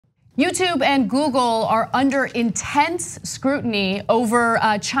YouTube and Google are under intense scrutiny over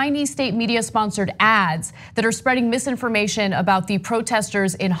Chinese state media-sponsored ads that are spreading misinformation about the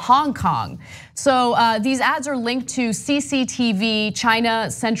protesters in Hong Kong. So these ads are linked to CCTV,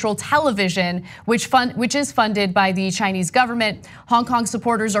 China Central Television, which is funded by the Chinese government. Hong Kong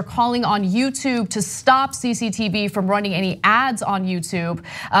supporters are calling on YouTube to stop CCTV from running any ads on YouTube.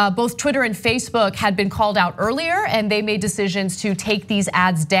 Both Twitter and Facebook had been called out earlier, and they made decisions to take these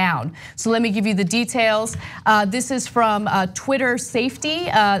ads down. So let me give you the details. This is from Twitter Safety,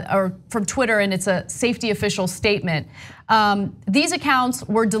 or from Twitter, and it's a safety official statement. These accounts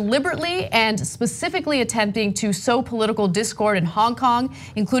were deliberately and specifically attempting to sow political discord in Hong Kong,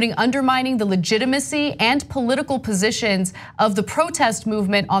 including undermining the legitimacy and political positions of the protest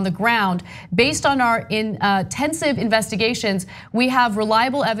movement on the ground. Based on our intensive investigations, we have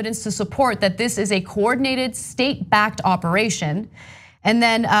reliable evidence to support that this is a coordinated state-backed operation. And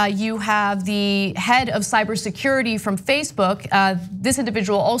then you have the head of cybersecurity from Facebook. This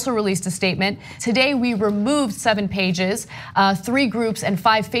individual also released a statement. Today we removed 7 pages, 3 groups and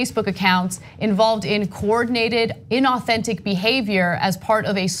 5 Facebook accounts involved in coordinated inauthentic behavior as part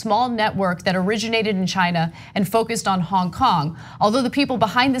of a small network that originated in China and focused on Hong Kong. Although the people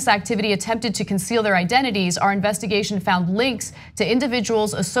behind this activity attempted to conceal their identities, our investigation found links to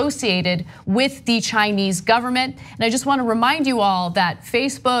individuals associated with the Chinese government. And I just want to remind you all that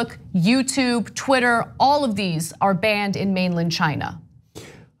Facebook, YouTube, Twitter, all of these are banned in mainland China.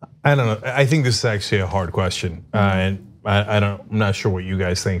 I don't know. I think this is actually a hard question, and I'm not sure what you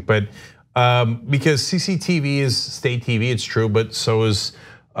guys think, but because CCTV is state TV, it's true, but so is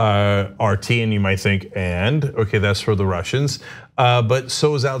RT, and you might think, and okay, that's for the Russians, but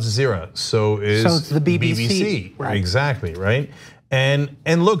so is Al Jazeera, so is the BBC. Right. Exactly, right? And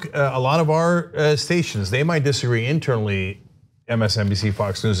look, a lot of our stations, they might disagree internally, MSNBC,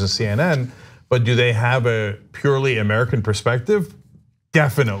 Fox News, and CNN, but do they have a purely American perspective?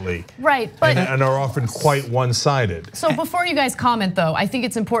 Definitely. Right, but and are often quite one-sided. So before you guys comment though, I think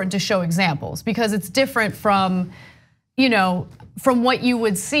it's important to show examples because it's different from, from what you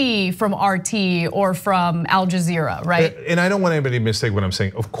would see from RT or from Al Jazeera, right? And I don't want anybody to mistake what I'm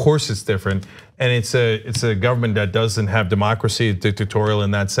saying. Of course it's different, and it's a government that doesn't have democracy, dictatorial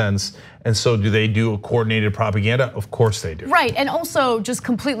in that sense. And so do they do a coordinated propaganda? Of course they do. Right, and also just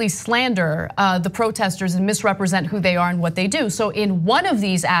completely slander the protesters and misrepresent who they are and what they do. So in one of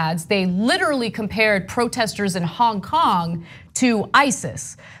these ads, they literally compared protesters in Hong Kong to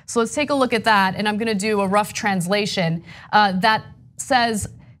ISIS. So let's take a look at that, and I'm gonna do a rough translation that says,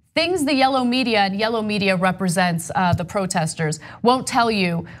 things the yellow media, and yellow media represents the protesters, won't tell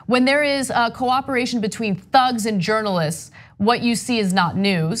you. When there is cooperation between thugs and journalists, what you see is not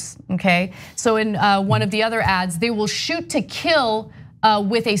news, okay? So in one of the other ads, they will shoot to kill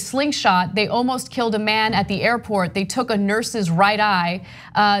with a slingshot. They almost killed a man at the airport. They took a nurse's right eye.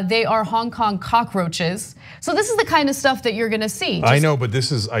 They are Hong Kong cockroaches. So this is the kind of stuff that you're gonna see. I know, but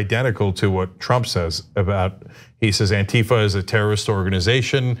this is identical to what Trump says about, he says Antifa is a terrorist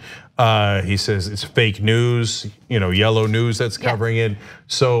organization. He says it's fake news, yellow news that's covering it.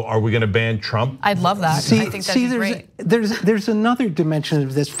 So are we gonna ban Trump? I'd love that. I think that'd be great. There's another dimension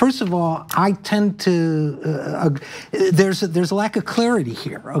of this. First of all, I tend to, there's a lack of clarity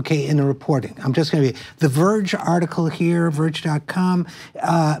here, okay, in the reporting. I'm just gonna be, the Verge article here, verge.com,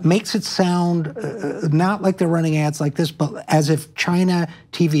 makes it sound not like they're running ads like this, but as if China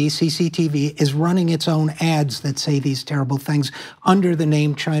TV, CCTV, is running its own ads that say these terrible things under the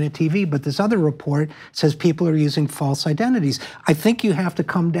name China TV. But this other report says people are using false identities. I think you have to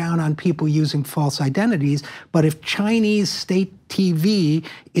come down on people using false identities, but if Chinese state TV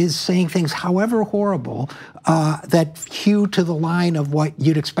is saying things, however horrible, that hew to the line of what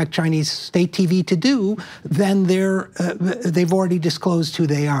you'd expect Chinese state TV to do, then they've already disclosed who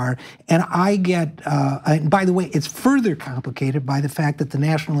they are. And I get, and by the way, it's further complicated by the fact that the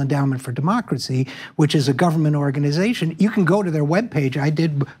National Endowment for Democracy, which is a government organization, you can go to their webpage, I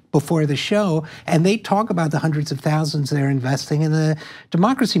did before the show, and they talk about the hundreds of thousands they're investing in the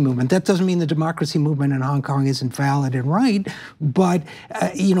democracy movement. That doesn't mean the democracy movement in Hong Kong isn't valid and right, but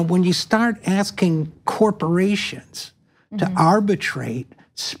when you start asking corporations to arbitrate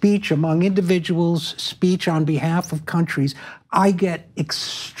speech among individuals, speech on behalf of countries, I get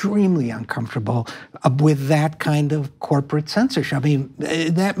extremely uncomfortable with that kind of corporate censorship. I mean,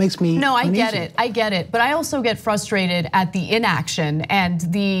 that makes me uneasy. I get it, but I also get frustrated at the inaction and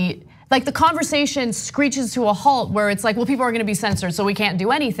the like the conversation screeches to a halt where it's like, well, people are gonna be censored, so we can't do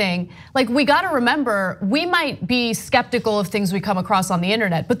anything. Like, we gotta remember, we might be skeptical of things we come across on the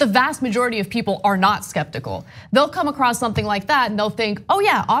internet, but the vast majority of people are not skeptical. They'll come across something like that and they'll think, oh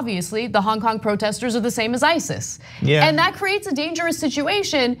yeah, obviously the Hong Kong protesters are the same as ISIS. Yeah. And that creates a dangerous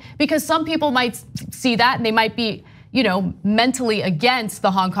situation because some people might see that and they might be, mentally against the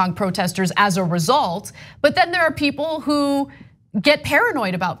Hong Kong protesters as a result. But then there are people who get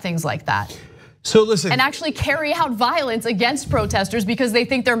paranoid about things like that. So listen. And actually carry out violence against protesters because they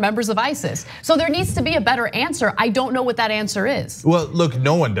think they're members of ISIS. So there needs to be a better answer. I don't know what that answer is. Well, look,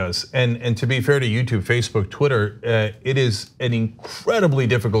 no one does. And to be fair to YouTube, Facebook, Twitter, it is an incredibly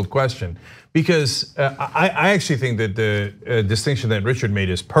difficult question. Because I actually think that the distinction that Richard made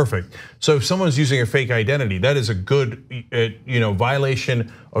is perfect. So if someone's using a fake identity, that is a good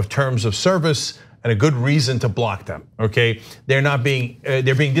violation of terms of service and a good reason to block them, okay? They're not being,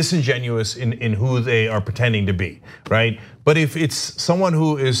 they're being disingenuous in who they are pretending to be, right? But if it's someone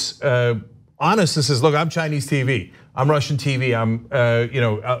who is honest and says, look, I'm Chinese TV, I'm Russian TV,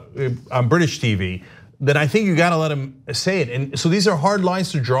 I'm British TV, then I think you gotta let them say it. And so these are hard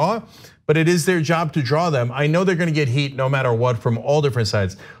lines to draw, but it is their job to draw them. I know they're gonna get heat no matter what from all different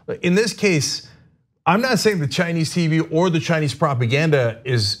sides. In this case, I'm not saying the Chinese TV or the Chinese propaganda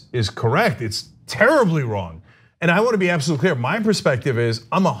is correct. It's terribly wrong. And I want to be absolutely clear. My perspective is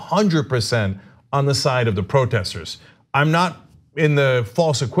I'm 100% on the side of the protesters. I'm not in the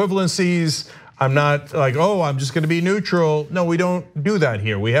false equivalencies. I'm not like, oh, I'm just gonna be neutral. No, we don't do that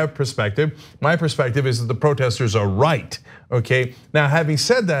here. We have perspective. My perspective is that the protesters are right, okay? Now, having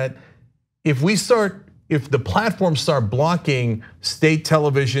said that, if the platforms start blocking state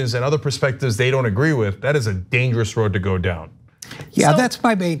televisions and other perspectives they don't agree with, that is a dangerous road to go down. Yeah, that's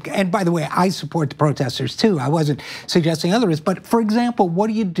my main, and by the way, I support the protesters too. I wasn't suggesting others, but for example, what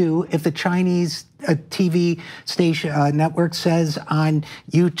do you do if the Chinese TV station network says on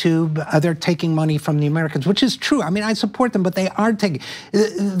YouTube they're taking money from the Americans, which is true. I mean, I support them, but they are taking.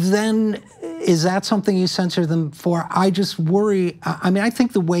 Then is that something you censor them for? I just worry. I mean, I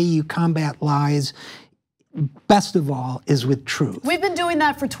think the way you combat lies, best of all, is with truth. We've been doing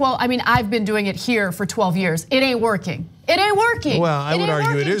that for 12, I mean, I've been doing it here for 12 years. It ain't working. It ain't working. Well, I would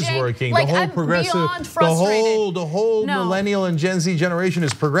argue it is working. Like, the whole I'm progressive, the whole millennial and Gen Z generation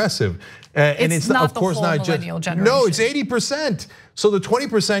is progressive. And it's not of course the whole not millennial just, generation. no, it's 80%. So the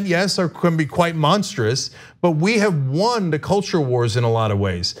 20%, yes, can be quite monstrous, but we have won the culture wars in a lot of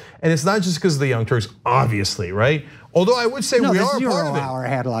ways. And it's not just because of the Young Turks, obviously, right? Although I would say we are a part of it. The 0 hour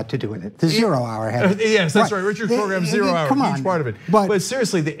had a lot to do with it. The 0 hour had. Yes, that's right. Richard's program, 0 hour, huge part of it. But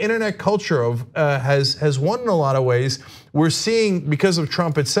seriously, the internet culture has won in a lot of ways. We're seeing because of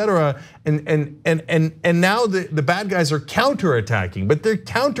Trump, et cetera, and now the bad guys are counterattacking, but they're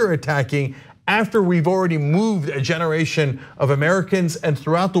counterattacking after we've already moved a generation of Americans and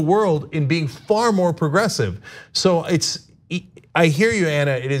throughout the world in being far more progressive. So I hear you,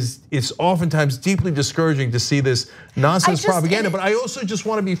 Anna. It's oftentimes deeply discouraging to see this nonsense propaganda. But I also just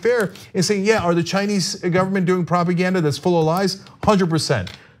want to be fair in saying, yeah, are the Chinese government doing propaganda that's full of lies? 100%.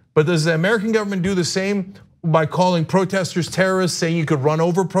 But does the American government do the same by calling protesters terrorists, saying you could run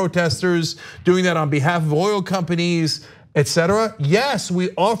over protesters, doing that on behalf of oil companies, et cetera? Yes,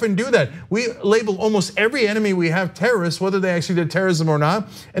 we often do that. We label almost every enemy we have terrorists, whether they actually did terrorism or not.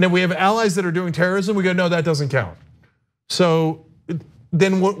 And if we have allies that are doing terrorism, we go, no, that doesn't count. So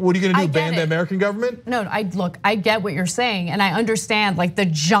then what are you gonna do, ban the American government? No, look, I get what you're saying and I understand like the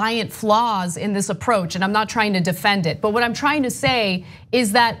giant flaws in this approach and I'm not trying to defend it. But what I'm trying to say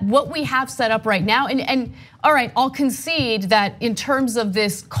is that what we have set up right now, and all right, I'll concede that in terms of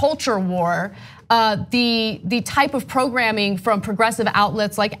this culture war, the type of programming from progressive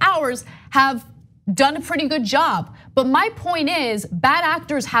outlets like ours have done a pretty good job. But my point is, bad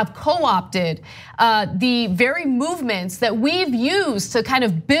actors have co-opted the very movements that we've used to kind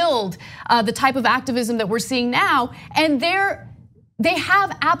of build the type of activism that we're seeing now, and they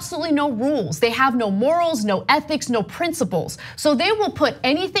have absolutely no rules. They have no morals, no ethics, no principles. So they will put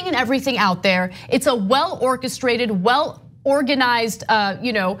anything and everything out there. It's a well-orchestrated, organized,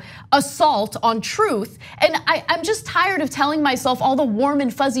 assault on truth. And I'm just tired of telling myself all the warm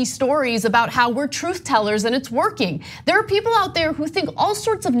and fuzzy stories about how we're truth tellers and it's working. There are people out there who think all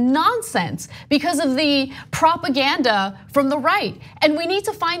sorts of nonsense because of the propaganda from the right. And we need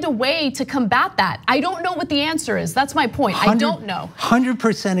to find a way to combat that. I don't know what the answer is. That's my point. I don't know.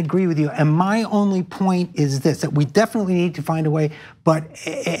 100% agree with you. And my only point is this, that we definitely need to find a way. But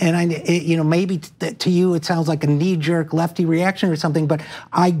maybe to you it sounds like a knee-jerk lefty reaction or something. But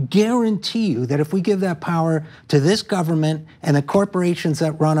I guarantee you that if we give that power to this government and the corporations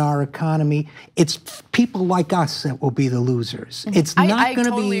that run our economy, it's people like us that will be the losers. It's not going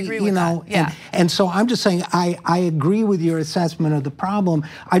to totally be, and so I'm just saying I agree with your assessment of the problem.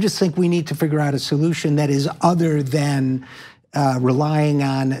 I just think we need to figure out a solution that is other than relying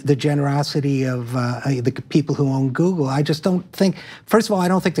on the generosity of the people who own Google. I just don't think, first of all, I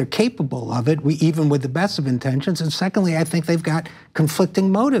don't think they're capable of it, even with the best of intentions. And secondly, I think they've got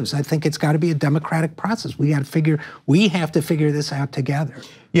conflicting motives. I think it's got to be a democratic process. We have to figure this out together.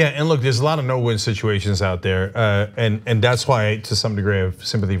 Yeah, and look, there's a lot of no-win situations out there, and that's why, to some degree, I have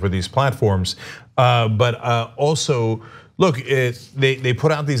sympathy for these platforms. But also, look, they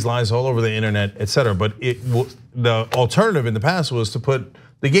put out these lies all over the internet, et cetera. But the alternative in the past was to put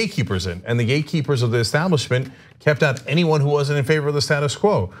the gatekeepers in, and the gatekeepers of the establishment kept out anyone who wasn't in favor of the status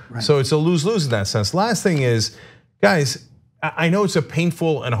quo. Right. So it's a lose-lose in that sense. Last thing is, guys, I know it's a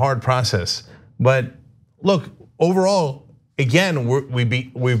painful and hard process, but look, overall, again,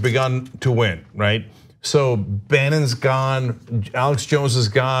 we've begun to win, right? So Bannon's gone, Alex Jones is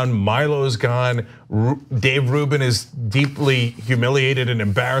gone, Milo is gone, Dave Rubin is deeply humiliated and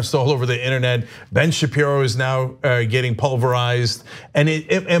embarrassed all over the internet. Ben Shapiro is now getting pulverized, and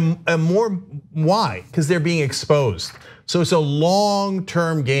more, why? Because they're being exposed. So it's a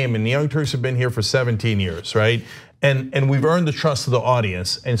long-term game, and the Young Turks have been here for 17 years, right? And we've earned the trust of the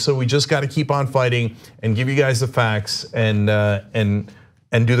audience, and so we just got to keep on fighting and give you guys the facts and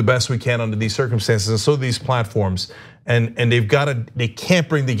do the best we can under these circumstances. And so these platforms, and they can't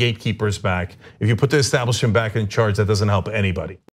bring the gatekeepers back. If you put the establishment back in charge, that doesn't help anybody.